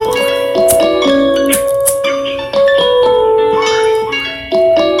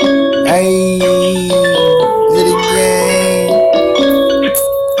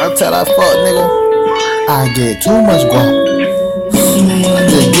why fuck nigga? I get too much guap. I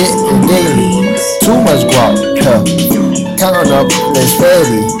just get it daily. Too much guap. Counting up this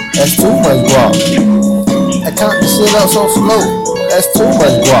fatty. That's too much guap. I count the shit up so slow. That's too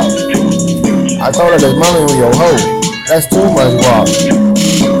much guap. I told her there's money on your hoe. That's too much guap.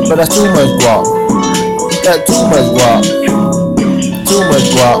 But that's too much guap. That's too much guap. Too much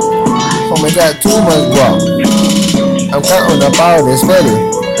guap. Homie got too much guap. I'm counting up all this fatty.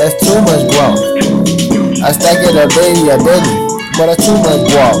 That's too much guap. I stack it up daily, but that's too much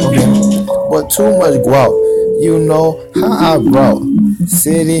guap. Okay, but too much guap. You know how I brought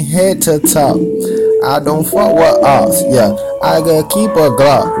city head to top. I don't fuck with ops. Yeah, I gotta keep a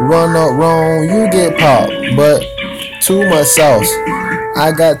Glock. Run up wrong, you get popped. But too much sauce.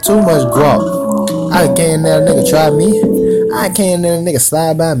 I got too much guap. I can't let a nigga try me. I can't let a nigga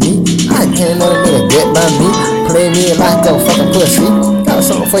slide by me. I can't let a nigga get by me. Play me like a fucking pussy. Got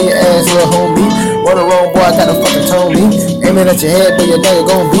something for your ass, little homie. Run the wrong boy, I got to fucking tone me. Aiming at your head, but your nigga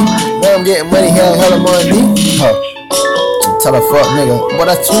gon' be. Now I'm getting money, hella money. Tell a fuck nigga, but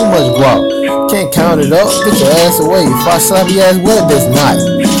that's too much guap. Can't count it up, get your ass away. If I slap your ass with this knife,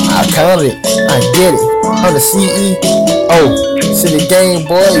 I count it, I get it. I'm the CEO, city game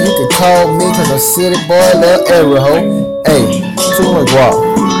boy. You can call me cause I'm city boy, little Ari hoe. Hey, too much guap.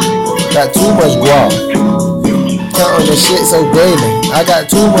 Got too much guap. Counting the shit so daily. I got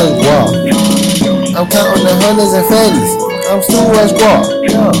too much guap. I'm counting the hundreds and fatties. I'm too much guap.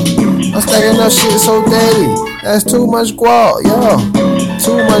 Yeah. I'm stacking up shit so daily. That's too much guap. Yeah.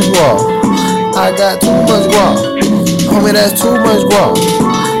 Too much guap. I got too much guap. Homie, that's too much guap.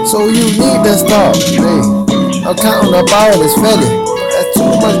 So you need to stop. Hey, I'm counting up all this fatty. That's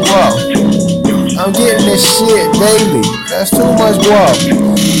too much guap. I'm getting this shit daily. That's too much guap.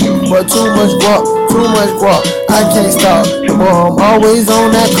 But too much guap, too much guap. I can't stop. Boy, I'm always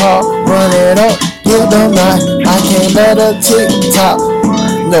on that car. Run it up, get the knot. I can't let a tick-tock.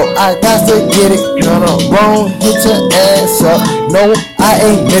 No, I got to get it. No, wrong, hit your ass up. No, I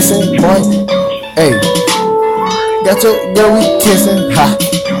ain't missing, boy. Hey, got your girl, we kissing. Ha.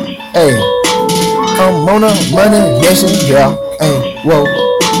 Hey, I'm on a money mission. Yeah, hey, whoa.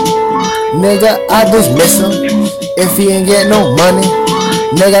 Nigga, I just miss him. If he ain't get no money,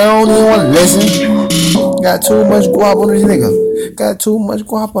 nigga, I don't even wanna listen. Got too much guap on this nigga. Got too much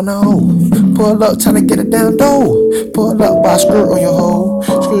guap on the hoe. Pull up, tryna get it down though. Pull up, buy skirt on your hoe.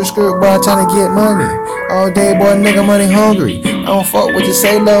 Skirt, boy, tryna get money. All day, boy, nigga, money hungry. I don't fuck what you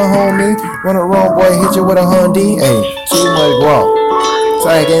say, little homie. Run it wrong, boy, hit you with a Hyundai. Hey, too much guap. So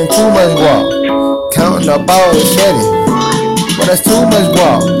I getting too much guap. Counting up all this fatty. But that's too much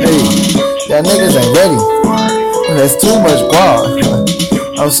guap. Hey, y'all niggas ain't ready. That's too much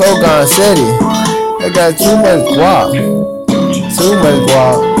guap. I'm so gone city. I got too much guap. Too much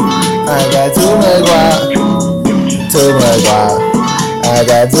guap. I got too much guap. Too much guap. I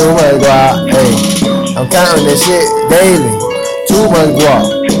got too much guap. Hey, I'm counting this shit daily. Too much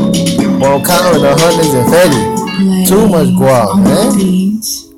guap. Well, I'm counting the hundreds and fatty. Too much guap, man.